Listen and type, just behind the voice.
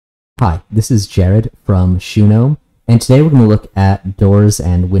Hi, this is Jared from Shoenome, and today we're going to look at doors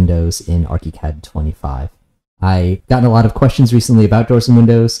and windows in Archicad 25. I've gotten a lot of questions recently about doors and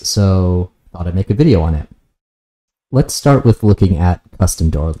windows, so I thought I'd make a video on it. Let's start with looking at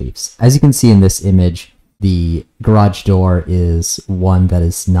custom door leaves. As you can see in this image, the garage door is one that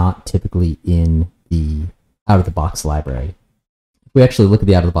is not typically in the out-of-the-box library. If we actually look at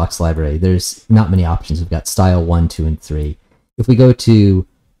the out-of-the-box library, there's not many options. We've got style 1, 2, and 3. If we go to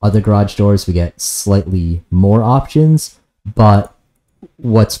other garage doors, we get slightly more options, but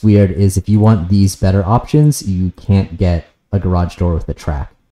what's weird is if you want these better options, you can't get a garage door with a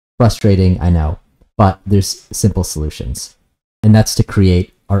track. Frustrating, I know, but there's simple solutions, and that's to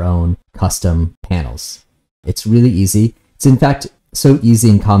create our own custom panels. It's really easy. It's in fact so easy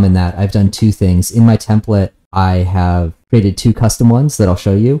and common that I've done two things. In my template, I have created two custom ones that I'll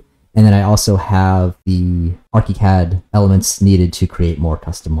show you, and then I also have the Archicad elements needed to create more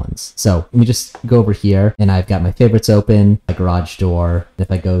custom ones. So let me just go over here, and I've got my favorites open, my garage door. If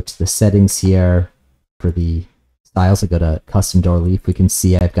I go to the settings here for the styles, I go to custom door leaf, we can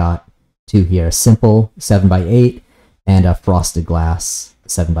see I've got two here, a simple 7x8 and a frosted glass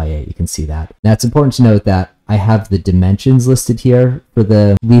 7x8. You can see that. Now it's important to note that I have the dimensions listed here for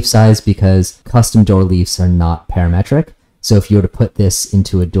the leaf size because custom door leaves are not parametric. So if you were to put this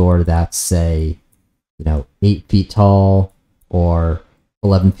into a door that's, say, 8 feet tall or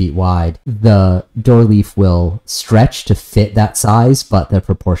 11 feet wide, the door leaf will stretch to fit that size, but the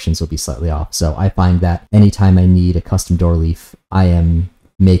proportions will be slightly off. So I find that anytime I need a custom door leaf, I am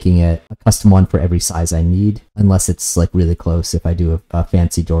making it a custom one for every size I need, unless it's like really close. If I do a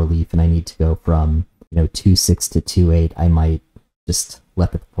fancy door leaf and I need to go from 2.6 to 2.8, I might just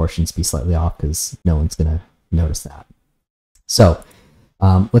let the proportions be slightly off because no one's gonna notice that. So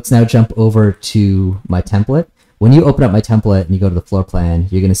let's now jump over to my template. When you open up my template and you go to the floor plan,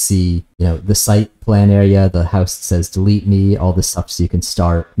 you're going to see, the site plan area, the house that says delete me, all this stuff so you can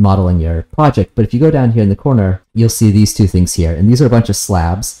start modeling your project. But if you go down here in the corner, you'll see these two things here. And these are a bunch of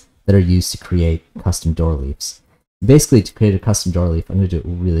slabs that are used to create custom door leaves. Basically, to create a custom door leaf, I'm going to do it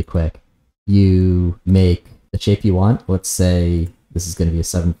really quick. You make the shape you want. Let's say this is going to be a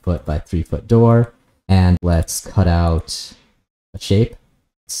 7-foot by 3-foot door. And let's cut out a shape.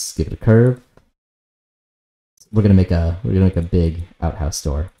 Let's give it a curve. We're gonna make a big outhouse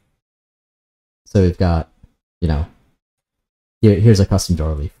door. So we've got, here's a custom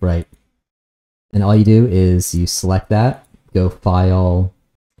door leaf, right? And all you do is you select that, go File,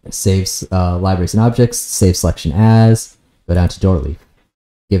 Save Libraries and Objects, Save Selection As, go down to door leaf,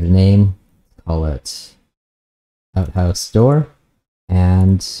 give it a name, call it outhouse door,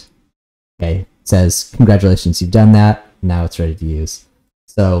 and okay, it says congratulations, you've done that. Now it's ready to use.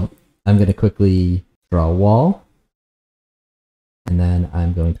 So I'm going to quickly draw a wall, and then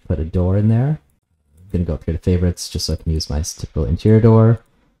I'm going to put a door in there. I'm going to go up here to favorites just so I can use my typical interior door.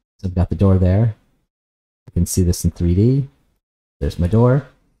 So I've got the door there. You can see this in 3D. There's my door.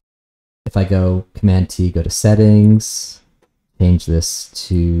 If I go Command-T, go to settings, change this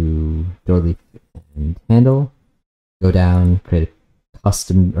to door leaf and handle, go down, create a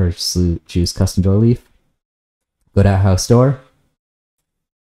custom, or choose custom door leaf. Go to outhouse door.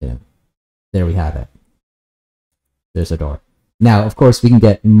 There we have it. There's our door. Now, of course, we can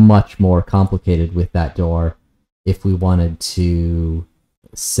get much more complicated with that door if we wanted to,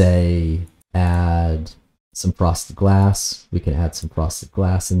 say, add some frosted glass. We can add some frosted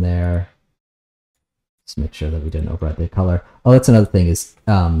glass in there. Just make sure that we didn't override the color. Oh, that's another thing is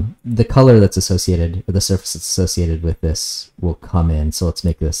the color that's associated, or the surface that's associated with this will come in. So let's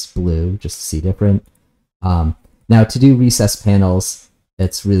make this blue just to see different. Now, to do recess panels,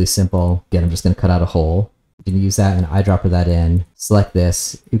 it's really simple. Again, I'm just going to cut out a hole. You can use that and eyedropper that in. Select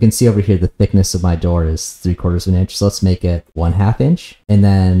this. You can see over here the thickness of my door is 3/4 of an inch. So let's make it 1/2 inch. And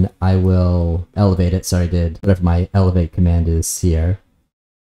then I will elevate it. Sorry, I did whatever my elevate command is here.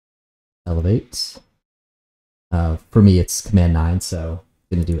 Elevate. For me, it's Command 9. So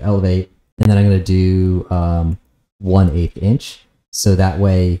I'm going to do elevate. And then I'm going to do 1/8 inch. So that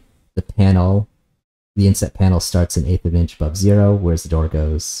way the panel, the inset panel starts an 1/8 of an inch above 0, whereas the door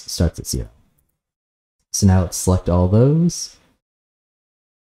starts at 0. So now let's select all those.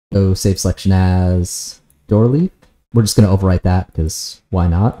 Go Save Selection As door leaf. We're just going to overwrite that because why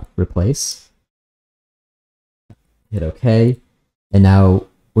not? Replace. Hit OK. And now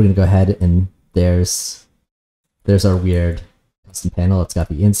we're going to go ahead and there's our weird custom panel. It's got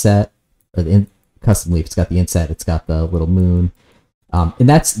the inset, or the custom leaf. It's got the inset. It's got the little moon. And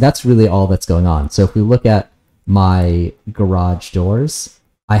that's really all that's going on. So if we look at my garage doors,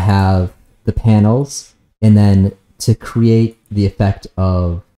 I have the panels, and then to create the effect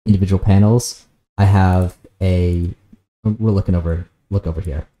of individual panels, I have look over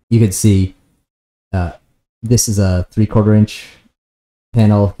here. You can see this is a 3/4 inch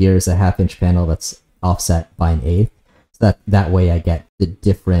panel. Here's a 1/2 inch panel that's offset by 1/8. So that way I get the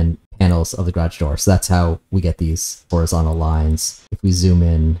different panels of the garage door. So that's how we get these horizontal lines. If we zoom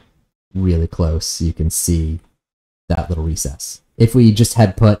in really close, you can see that little recess. If we just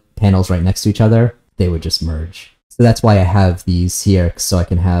had put panels right next to each other, they would just merge. So that's why I have these here, so I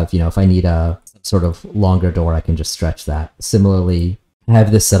can have, if I need a sort of longer door, I can just stretch that. Similarly, I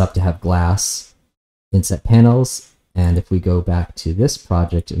have this set up to have glass inset panels, and if we go back to this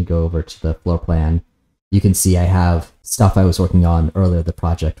project and go over to the floor plan, you can see I have stuff I was working on earlier in the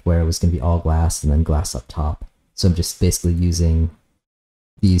project where it was going to be all glass and then glass up top. So I'm just basically using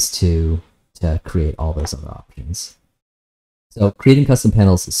these two to create all those other options. So creating custom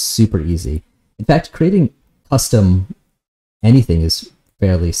panels is super easy. In fact, creating custom anything is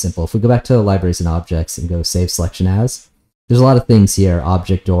fairly simple. If we go back to libraries and objects and go save selection as, there's a lot of things here: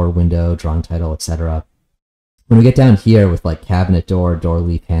 object, door, window, drawing title, etc. When we get down here with like cabinet door, door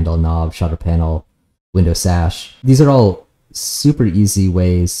leaf handle, knob, shutter panel, window sash, these are all super easy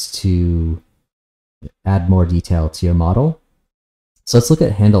ways to add more detail to your model. So let's look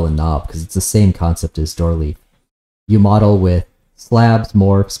at handle and knob, because it's the same concept as door leaf. You model with slabs,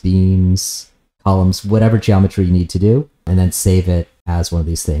 morphs, beams, columns, whatever geometry you need to do, and then save it as one of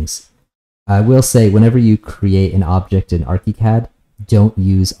these things. I will say, whenever you create an object in Archicad, don't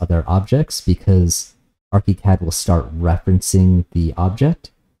use other objects, because Archicad will start referencing the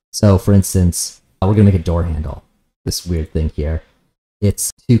object. So for instance, we're going to make a door handle. This weird thing here.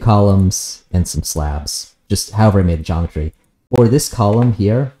 It's 2 columns and some slabs, just however I made the geometry. For this column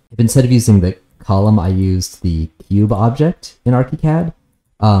here, if instead of using the column, I used the cube object in Archicad,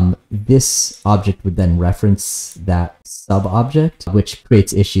 this object would then reference that sub-object, which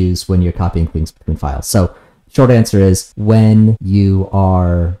creates issues when you're copying things between files. So short answer is, when you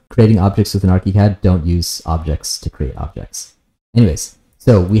are creating objects within Archicad, don't use objects to create objects. Anyways,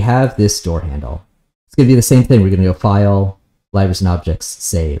 so we have this door handle. It's going to be the same thing. We're going to go File, Libraries and Objects,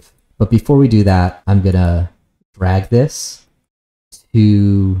 Save. But before we do that, I'm going to drag this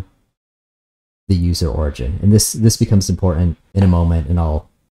to the user origin. And this becomes important in a moment, and I'll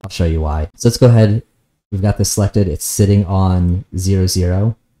show you why. So let's go ahead. We've got this selected. It's sitting on 0,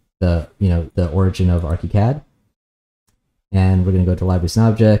 0, the origin of Archicad. And we're going to go to Libraries and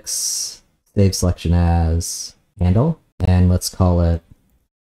Objects, save selection as handle, and let's call it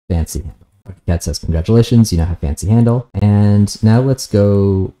fancy handle. Archicad says, congratulations, you now have fancy handle. And now let's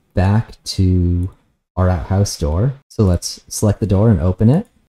go back to our outhouse door. So let's select the door and open it.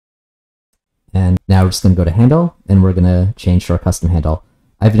 And now we're just going to go to handle, and we're going to change to our custom handle.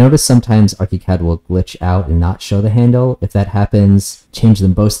 I've noticed sometimes Archicad will glitch out and not show the handle. If that happens, change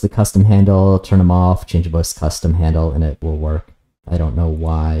them both to the custom handle, turn them off, change them both to custom handle, and it will work. I don't know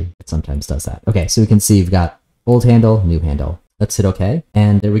why it sometimes does that. Okay, so we can see we've got old handle, new handle. Let's hit OK,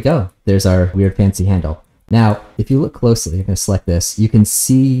 and there we go. There's our weird fancy handle. Now, if you look closely, I'm going to select this, you can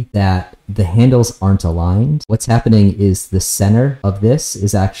see that the handles aren't aligned. What's happening is the center of this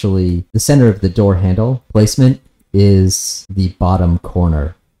is actually, the center of the door handle placement is the bottom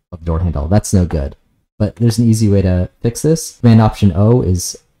corner of door handle. That's no good. But there's an easy way to fix this. Command Option O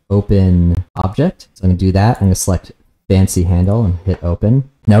is open object. So I'm going to do that. I'm going to select fancy handle and hit open.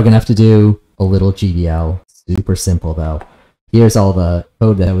 Now we're going to have to do a little GDL. Super simple though. Here's all the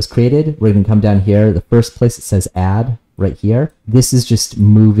code that was created. We're going to come down here. The first place it says add right here. This is just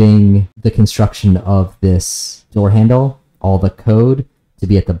moving the construction of this door handle, all the code, to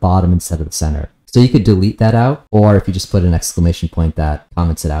be at the bottom instead of the center. So you could delete that out, or if you just put an exclamation point, that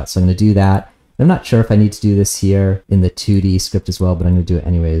comments it out. So I'm going to do that. I'm not sure if I need to do this here in the 2D script as well, but I'm going to do it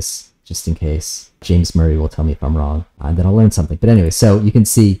anyways, just in case. James Murray will tell me if I'm wrong, and then I'll learn something. But anyway, so you can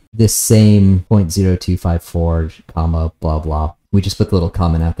see this same 0.0254, comma, blah, blah. We just put the little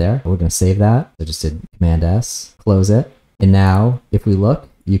comment out there. We're going to save that. So just did Command S, close it. And now, if we look,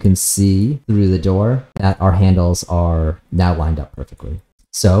 you can see through the door that our handles are now lined up perfectly.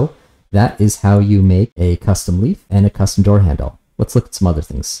 So that is how you make a custom leaf and a custom door handle. Let's look at some other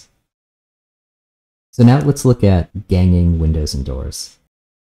things. So now let's look at ganging windows and doors.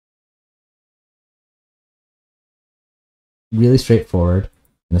 Really straightforward.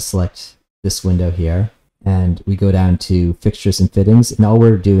 I'm going to select this window here, and we go down to fixtures and fittings, and all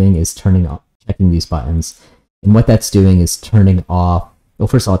we're doing is checking these buttons. And what that's doing is turning off, well,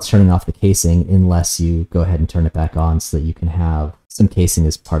 first of all, it's turning off the casing unless you go ahead and turn it back on so that you can have some casing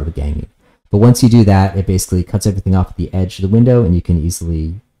as part of the ganging. But once you do that, it basically cuts everything off at the edge of the window, and you can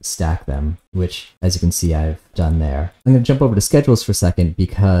easily stack them, which, as you can see, I've done there. I'm going to jump over to schedules for a second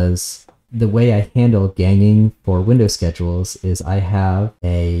because the way I handle ganging for window schedules is I have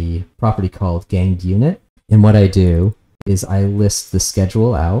a property called ganged unit. And what I do is I list the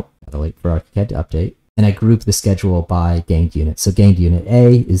schedule out. Gotta wait for Archicad to update. And I group the schedule by ganged unit. So ganged unit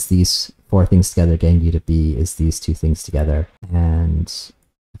A is these 4 things together. Ganged unit B is these 2 things together. And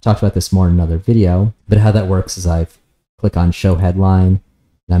I've talked about this more in another video. But how that works is I click on show headline.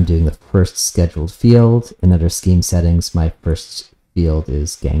 And I'm doing the first scheduled field. And under scheme settings, my first field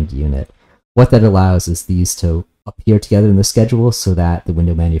is ganged unit. What that allows is these to appear together in the schedule so that the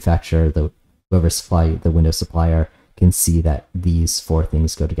window manufacturer, the window supplier, can see that these 4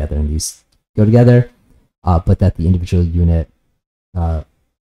 things go together and these go together, but that the individual unit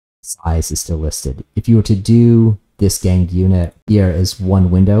size is still listed. If you were to do this ganged unit here as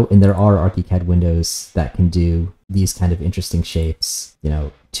one window, and there are Archicad windows that can do these kind of interesting shapes,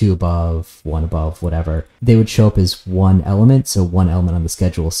 2 above, 1 above, whatever, they would show up as one element, so one element on the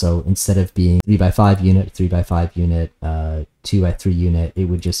schedule. So instead of being 3x5 unit, 3x5 unit, 2x3 unit, it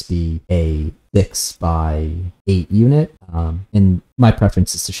would just be a 6x8 unit. And my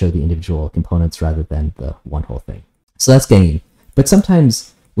preference is to show the individual components rather than the one whole thing. So that's ganging. But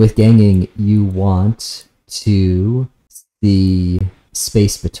sometimes with ganging, you want to see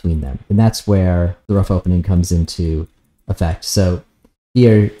space between them. And that's where the rough opening comes into effect. So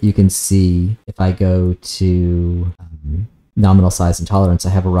here you can see if I go to nominal size and tolerance, I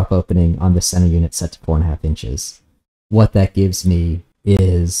have a rough opening on the center unit set to 4.5 inches. What that gives me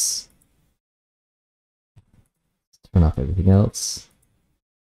is, turn off everything else,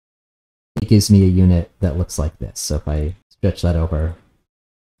 it gives me a unit that looks like this. So if I stretch that over,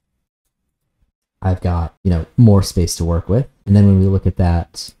 I've got, more space to work with. And then when we look at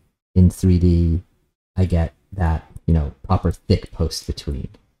that in 3D, I get that, proper thick post between.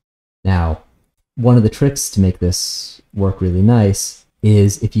 Now, one of the tricks to make this work really nice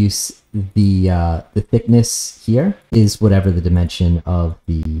is if you, the thickness here is whatever the dimension of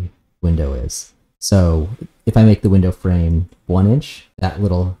the window is. So if I make the window frame 1 inch, that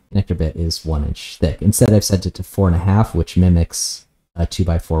little connector bit is 1 inch thick. Instead, I've set it to 4.5, which mimics a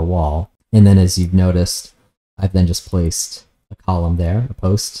 2x4 wall. And then as you've noticed, I've then just placed a column there, a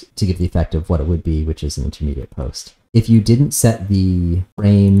post, to give the effect of what it would be, which is an intermediate post. If you didn't set the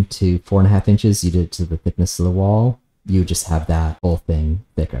frame to 4.5 inches, you did it to the thickness of the wall, you would just have that whole thing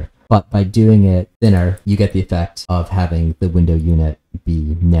thicker. But by doing it thinner, you get the effect of having the window unit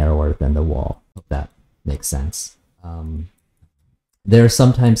be narrower than the wall. Hope that makes sense. There are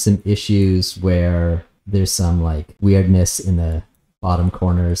sometimes some issues where there's some weirdness in the bottom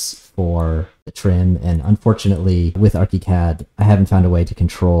corners for the trim, and unfortunately with Archicad I haven't found a way to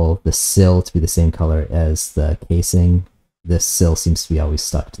control the sill to be the same color as the casing. This sill seems to be always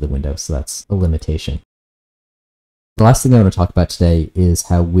stuck to the window, so that's a limitation. The last thing I want to talk about today is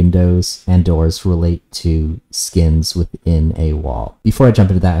how windows and doors relate to skins within a wall. Before I jump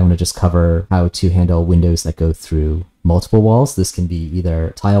into that, I want to just cover how to handle windows that go through multiple walls. This can be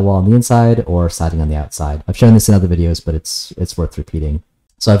either tile wall on the inside or siding on the outside. I've shown this in other videos, but it's worth repeating.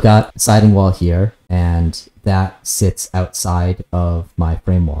 So I've got a siding wall here, and that sits outside of my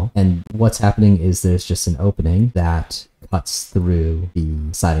frame wall. And what's happening is there's just an opening that cuts through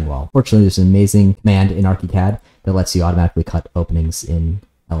the siding wall. Fortunately, there's an amazing command in Archicad that lets you automatically cut openings in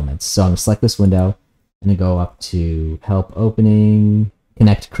elements. So I'm going to select this window and then go up to Help Opening,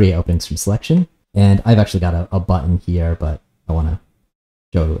 Connect, Create Openings from Selection. And I've actually got a button here, but I want to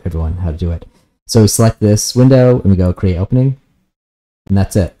show everyone how to do it. So we select this window and we go Create Opening, and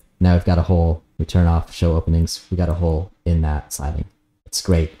that's it. Now we've got a hole. We turn off Show Openings. We got a hole in that siding. It's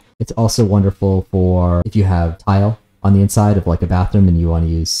great. It's also wonderful for if you have tile on the inside of a bathroom and you want to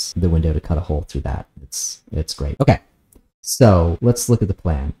use the window to cut a hole through that. It's great. Okay, so let's look at the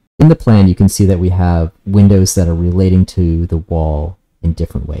plan. In the plan, you can see that we have windows that are relating to the wall in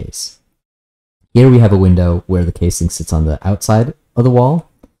different ways. Here we have a window where the casing sits on the outside of the wall,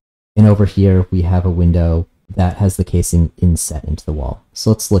 and over here we have a window that has the casing inset into the wall. So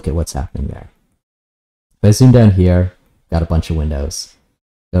let's look at what's happening there. If I zoom down here, got a bunch of windows.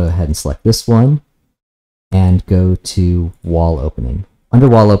 Go ahead and select this one and go to Wall Opening. Under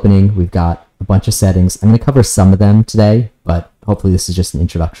Wall Opening, we've got a bunch of settings. I'm going to cover some of them today, but hopefully this is just an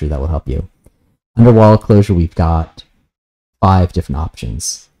introductory that will help you. Under Wall Closure, we've got 5 different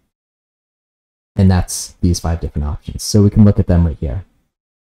options. And that's these 5 different options. So we can look at them right here.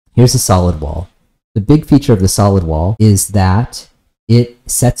 Here's a solid wall. The big feature of the solid wall is that it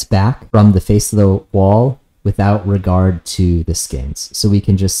sets back from the face of the wall without regard to the skins. So we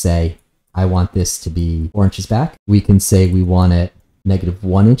can just say, I want this to be 4 inches back. We can say we want it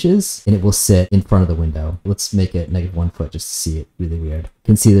 -1 inches, and it will sit in front of the window. Let's make it -1 foot just to see it really weird. You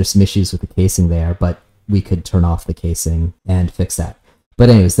can see there's some issues with the casing there, but we could turn off the casing and fix that. But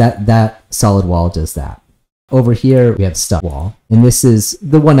anyways, that solid wall does that. Over here, we have stud wall, and this is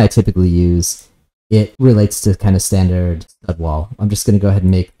the one I typically use. It relates to kind of standard stud wall. I'm just going to go ahead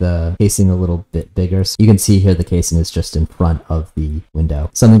and make the casing a little bit bigger. So you can see here the casing is just in front of the window.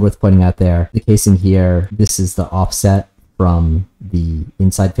 Something worth pointing out there, the casing here, this is the offset from the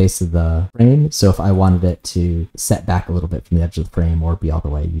inside face of the frame. So if I wanted it to set back a little bit from the edge of the frame or be all the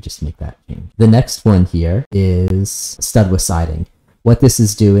way, you just make that change. The next one here is stud with siding. What this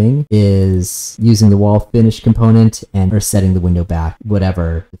is doing is using the wall finish component or setting the window back,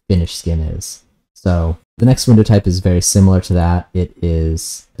 whatever the finish skin is. So the next window type is very similar to that. The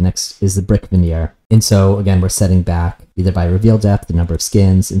next is the brick veneer. And so again, we're setting back either by reveal depth, the number of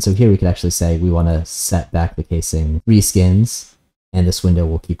skins. And so here we could actually say we want to set back the casing 3 skins, and this window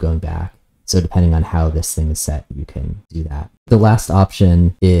will keep going back. So depending on how this thing is set, you can do that. The last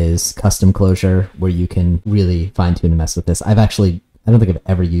option is custom closure, where you can really fine tune and mess with this. I don't think I've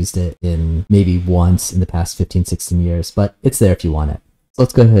ever used it in maybe once in the past 15, 16 years, but it's there if you want it. So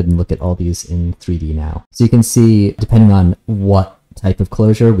let's go ahead and look at all these in 3D now. So you can see, depending on what type of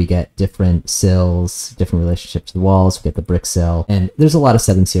closure, we get different sills, different relationship to the walls, we get the brick sill, and there's a lot of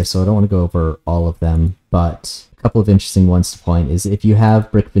settings here, so I don't want to go over all of them, but a couple of interesting ones to point is if you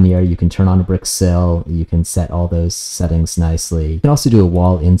have brick veneer, you can turn on a brick sill, you can set all those settings nicely. You can also do a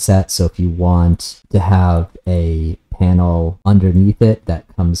wall inset, so if you want to have a panel underneath it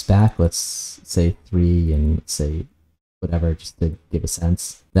that comes back, let's say 3 and let's say whatever, just to give a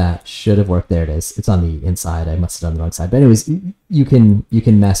sense. That should have worked. There it is. It's on the inside. I must have done the wrong side. But anyways, you can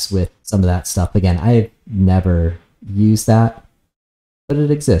mess with some of that stuff. Again, I've never used that, but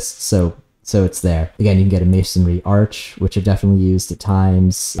it exists. So it's there. Again, you can get a masonry arch, which I've definitely used at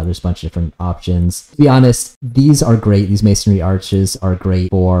times. There's a bunch of different options. To be honest, these are great. These masonry arches are great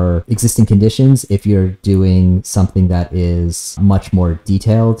for existing conditions. If you're doing something that is much more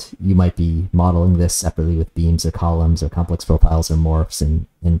detailed, you might be modeling this separately with beams or columns or complex profiles or morphs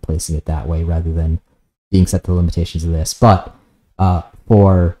and placing it that way rather than being set to the limitations of this. But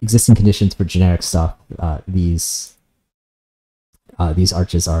for existing conditions, for generic stuff, these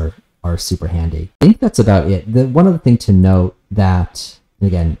arches are super handy. I think that's about it. One other thing to note that, and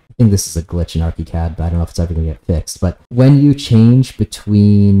again, I think this is a glitch in Archicad, but I don't know if it's ever going to get fixed, but when you change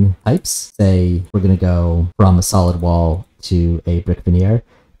between types, say we're going to go from a solid wall to a brick veneer,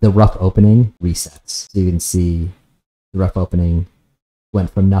 the rough opening resets. So you can see the rough opening went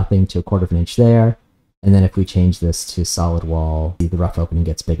from nothing to 1/4 inch there. And then if we change this to solid wall, the rough opening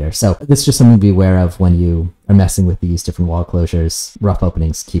gets bigger. So this is just something to be aware of when you are messing with these different wall closures. Rough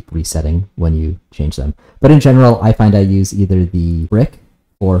openings keep resetting when you change them. But in general, I find I use either the brick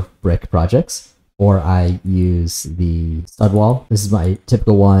for brick projects, or I use the stud wall. This is my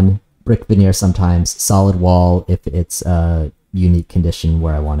typical one. Brick veneer sometimes, solid wall if it's a unique condition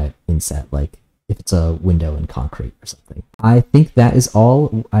where I want it inset, like if it's a window in concrete or something. I think that is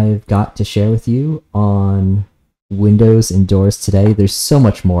all I've got to share with you on windows and doors today. There's so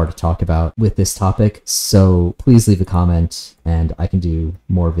much more to talk about with this topic, so please leave a comment and I can do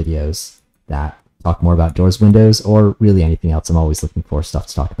more videos that talk more about doors, windows, or really anything else. I'm always looking for stuff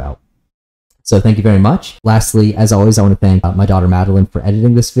to talk about. So thank you very much. Lastly, as always, I want to thank my daughter Madeline for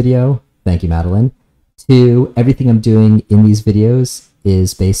editing this video. Thank you, Madeline. Everything I'm doing in these videos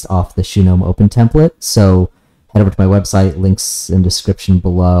is based off the Shoenome Open template. So head over to my website, links in the description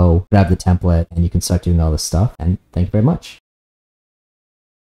below, grab the template, and you can start doing all this stuff. And thank you very much.